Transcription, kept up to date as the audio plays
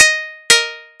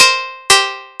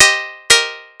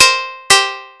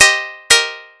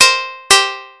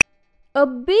A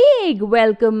big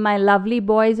welcome, my lovely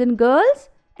boys and girls,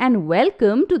 and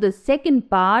welcome to the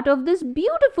second part of this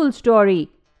beautiful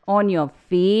story on your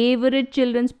favorite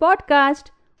children's podcast,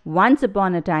 Once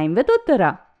Upon a Time with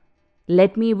Uttara.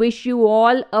 Let me wish you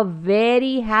all a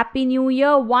very happy new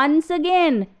year once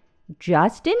again,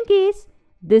 just in case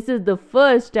this is the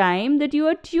first time that you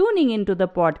are tuning into the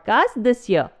podcast this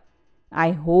year.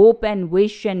 I hope and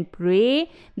wish and pray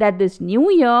that this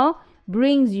new year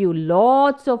brings you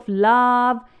lots of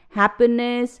love,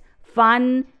 happiness,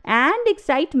 fun, and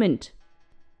excitement.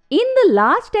 In the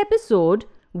last episode,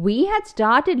 we had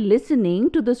started listening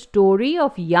to the story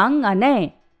of young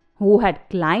Anay, who had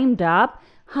climbed up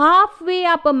halfway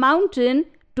up a mountain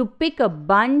to pick a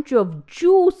bunch of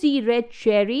juicy red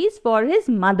cherries for his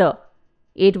mother.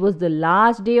 It was the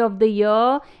last day of the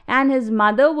year, and his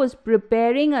mother was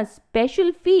preparing a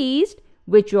special feast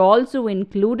which also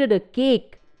included a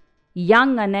cake.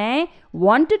 Young Anay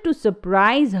wanted to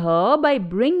surprise her by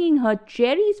bringing her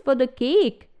cherries for the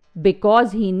cake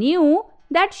because he knew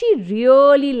that she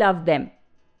really loved them.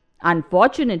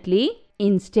 Unfortunately,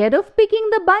 instead of picking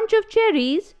the bunch of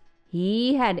cherries,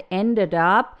 he had ended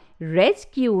up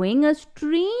rescuing a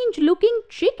strange-looking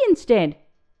chick instead,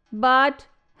 but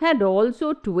had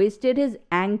also twisted his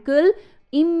ankle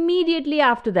immediately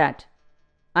after that.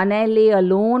 Anay lay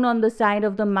alone on the side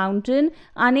of the mountain,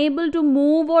 unable to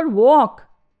move or walk.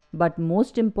 But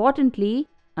most importantly,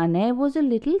 Anay was a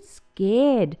little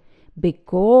scared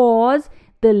because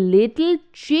the little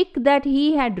chick that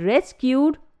he had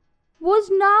rescued was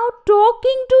now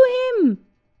talking to him,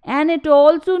 and it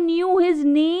also knew his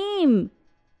name.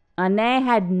 Anay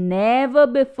had never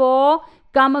before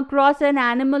come across an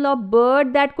animal or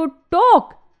bird that could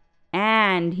talk,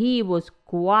 and he was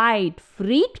quite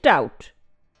freaked out.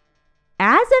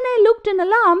 As Anay looked in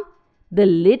alarm, the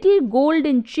little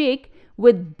golden chick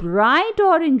with bright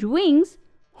orange wings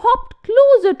hopped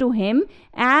closer to him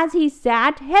as he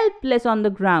sat helpless on the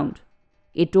ground.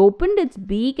 It opened its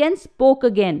beak and spoke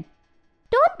again.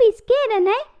 "Don't be scared,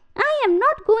 Anay. I am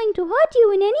not going to hurt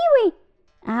you in any way.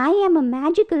 I am a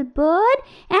magical bird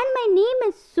and my name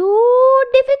is so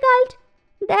difficult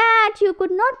that you could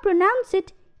not pronounce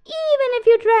it even if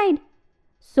you tried.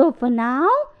 So for now,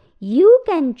 you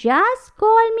can just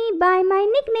call me by my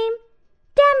nickname,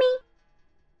 Tammy."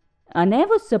 Anay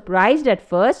was surprised at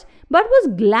first, but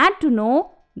was glad to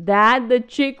know that the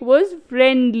chick was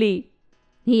friendly.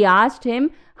 He asked him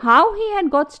how he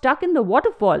had got stuck in the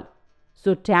waterfall.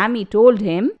 So Tammy told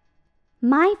him,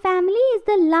 "My family is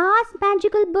the last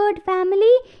magical bird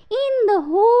family in the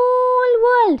whole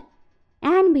world,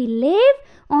 and we live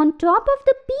on top of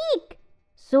the peak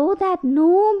so that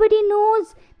nobody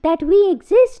knows that we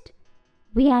exist.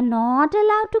 We are not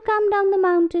allowed to come down the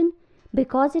mountain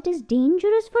because it is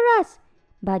dangerous for us.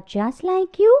 But just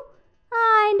like you,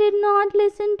 I did not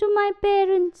listen to my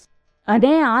parents."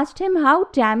 Anay asked him how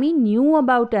Tammy knew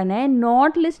about Anay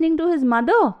not listening to his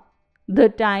mother. The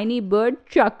tiny bird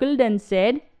chuckled and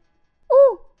said, "Oh,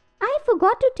 I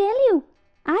forgot to tell you.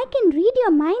 I can read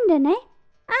your mind, Anay.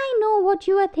 I know what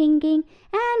you are thinking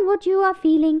and what you are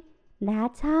feeling.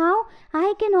 That's how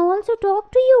I can also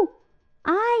talk to you.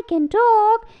 I can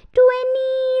talk to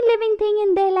any living thing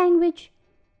in their language.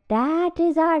 That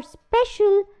is our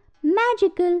special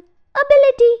magical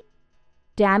ability."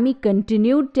 Tammy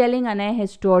continued telling Anay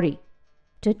his story.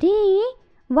 "Today,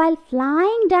 while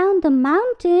flying down the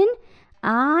mountain,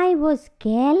 I was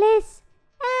careless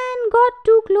and got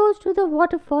too close to the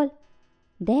waterfall.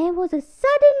 There was a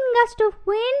sudden gust of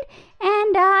wind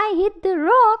and I hit the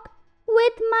rock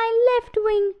with my left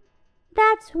wing.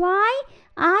 That's why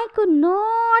I could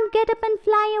not get up and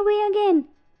fly away again.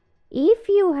 If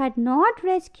you had not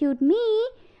rescued me,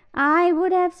 I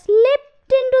would have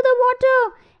slipped into the water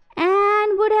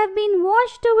and would have been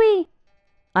washed away."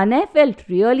 Anay felt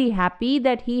really happy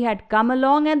that he had come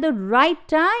along at the right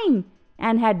time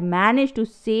and had managed to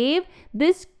save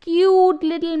this cute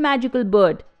little magical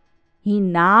bird. He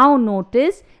now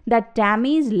noticed that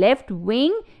Tammy's left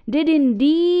wing did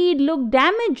indeed look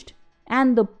damaged,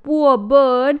 and the poor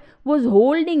bird was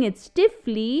holding it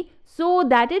stiffly so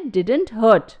that it didn't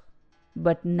hurt.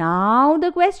 But now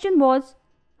the question was,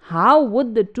 how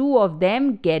would the two of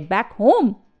them get back home?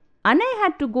 Anay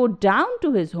had to go down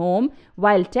to his home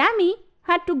while Tammy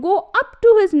had to go up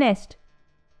to his nest.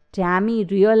 Tammy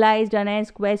realized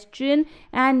Anay's question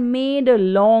and made a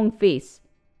long face.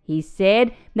 He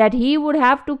said that he would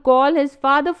have to call his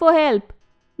father for help.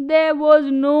 There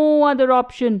was no other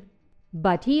option.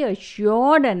 But he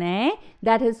assured Anay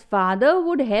that his father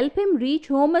would help him reach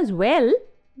home as well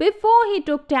before he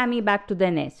took Tammy back to the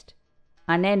nest.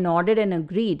 Anay nodded and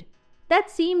agreed. That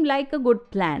seemed like a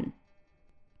good plan.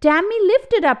 Tammy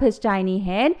lifted up his tiny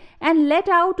head and let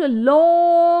out a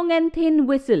long and thin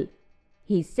whistle.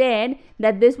 He said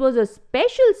that this was a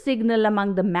special signal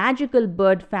among the magical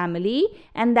bird family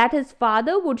and that his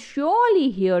father would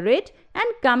surely hear it and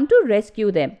come to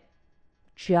rescue them.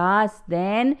 Just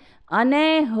then,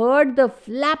 Anay heard the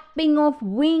flapping of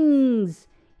wings.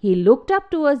 He looked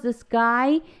up towards the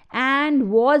sky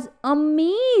and was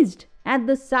amazed at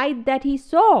the sight that he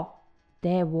saw.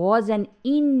 There was an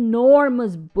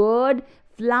enormous bird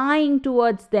flying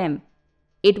towards them.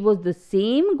 It was the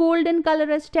same golden color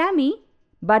as Tammy,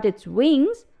 but its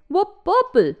wings were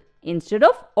purple instead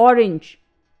of orange.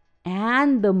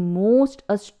 And the most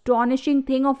astonishing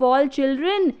thing of all,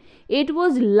 children, it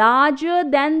was larger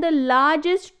than the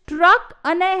largest truck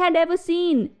Anay had ever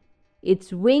seen.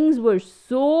 Its wings were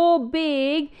so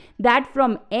big that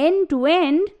from end to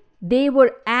end, they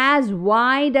were as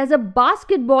wide as a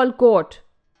basketball court.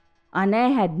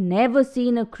 Anay had never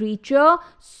seen a creature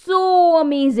so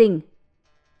amazing.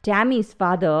 Tammy's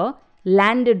father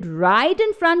landed right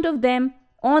in front of them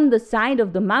on the side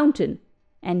of the mountain,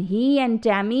 and he and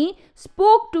Tammy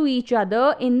spoke to each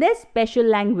other in their special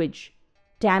language.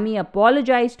 Tammy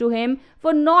apologized to him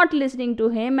for not listening to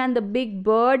him, and the big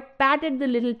bird patted the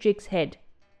little chick's head.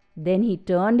 Then he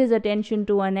turned his attention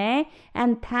to Anay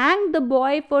and thanked the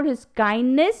boy for his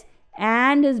kindness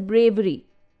and his bravery.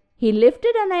 He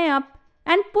lifted Anay up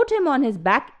and put him on his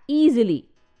back easily.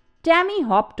 Tammy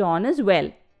hopped on as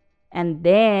well. And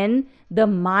then the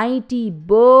mighty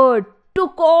bird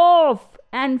took off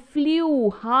and flew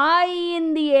high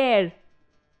in the air.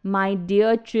 My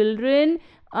dear children,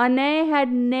 Anay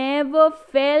had never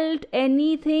felt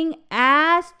anything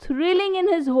as thrilling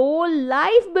in his whole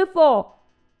life before.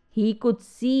 He could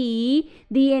see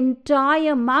the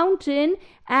entire mountain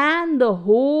and the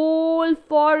whole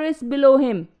forest below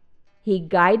him. He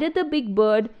guided the big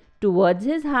bird towards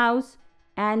his house,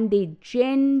 and they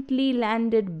gently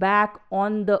landed back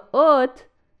on the earth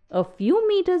a few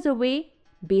meters away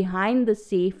behind the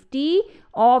safety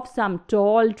of some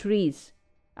tall trees.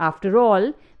 After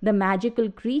all, the magical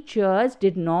creatures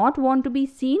did not want to be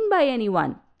seen by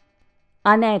anyone.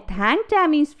 Anay thanked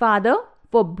Tammy's father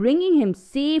for bringing him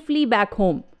safely back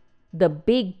home. The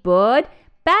big bird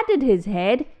patted his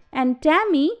head and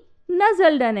Tammy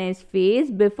nuzzled Anay's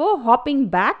face before hopping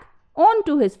back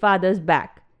onto his father's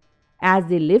back. As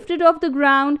they lifted off the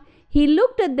ground, he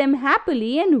looked at them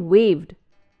happily and waved.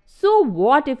 So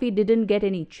what if he didn't get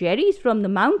any cherries from the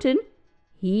mountain?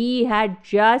 He had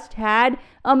just had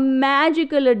a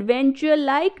magical adventure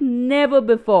like never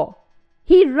before.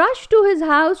 He rushed to his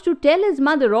house to tell his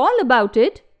mother all about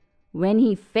it when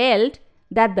he felt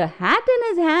that the hat in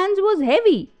his hands was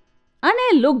heavy.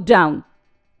 Anay looked down.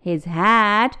 His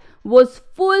hat was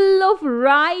full of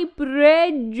ripe,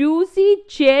 red, juicy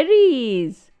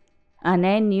cherries.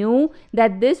 Anay knew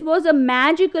that this was a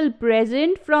magical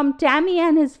present from Tammy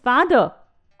and his father,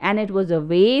 and it was a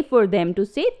way for them to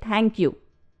say thank you.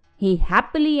 He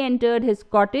happily entered his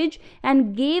cottage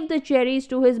and gave the cherries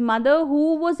to his mother,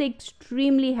 who was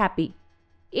extremely happy.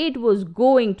 It was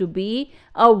going to be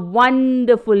a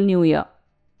wonderful new year.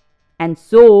 And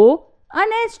so,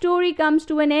 Anay's story comes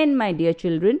to an end, my dear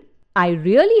children. I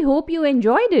really hope you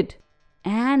enjoyed it.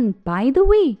 And by the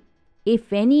way,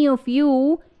 if any of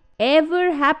you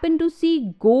ever happen to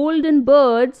see golden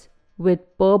birds with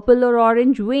purple or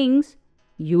orange wings,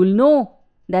 you'll know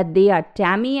that they are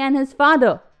Tammy and his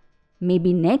father.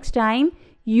 Maybe next time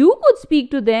you could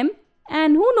speak to them,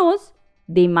 and who knows,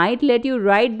 they might let you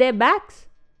ride their backs.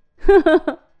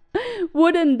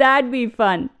 Wouldn't that be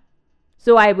fun?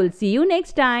 So I will see you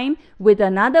next time with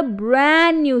another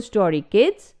brand new story,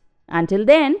 kids. Until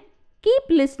then, keep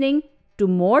listening to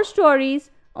more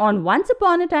stories on Once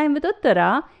Upon a Time with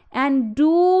Uttara, and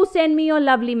do send me your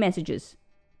lovely messages.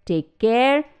 Take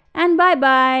care and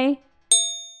bye-bye.